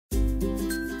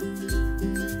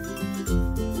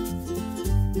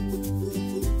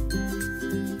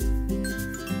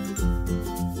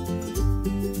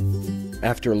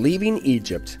After leaving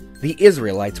Egypt, the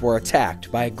Israelites were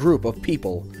attacked by a group of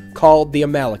people called the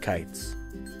Amalekites.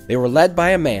 They were led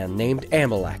by a man named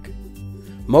Amalek.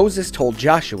 Moses told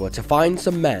Joshua to find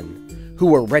some men who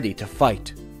were ready to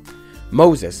fight.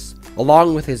 Moses,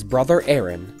 along with his brother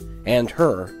Aaron and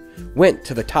Hur, went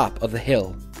to the top of the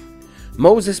hill.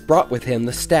 Moses brought with him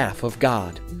the staff of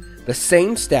God, the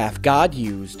same staff God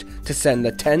used to send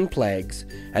the 10 plagues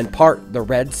and part the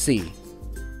Red Sea.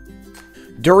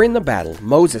 During the battle,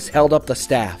 Moses held up the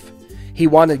staff. He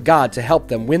wanted God to help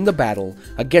them win the battle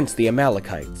against the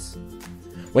Amalekites.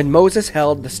 When Moses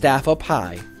held the staff up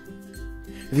high,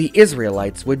 the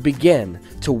Israelites would begin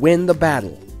to win the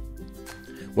battle.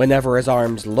 Whenever his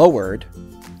arms lowered,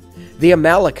 the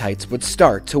Amalekites would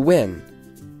start to win.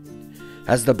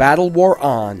 As the battle wore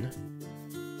on,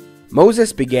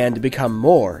 Moses began to become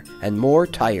more and more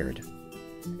tired.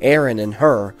 Aaron and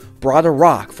Hur brought a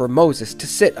rock for Moses to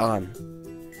sit on,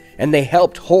 and they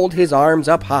helped hold his arms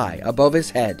up high above his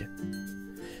head.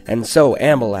 And so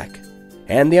Amalek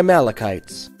and the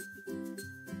Amalekites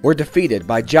were defeated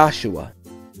by Joshua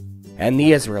and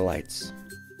the Israelites.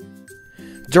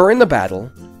 During the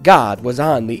battle, God was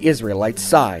on the Israelites'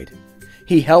 side.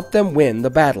 He helped them win the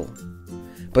battle.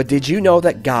 But did you know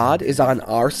that God is on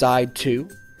our side too?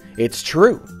 It's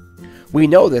true. We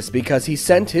know this because He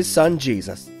sent His Son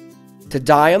Jesus to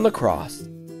die on the cross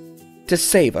to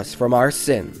save us from our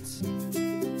sins.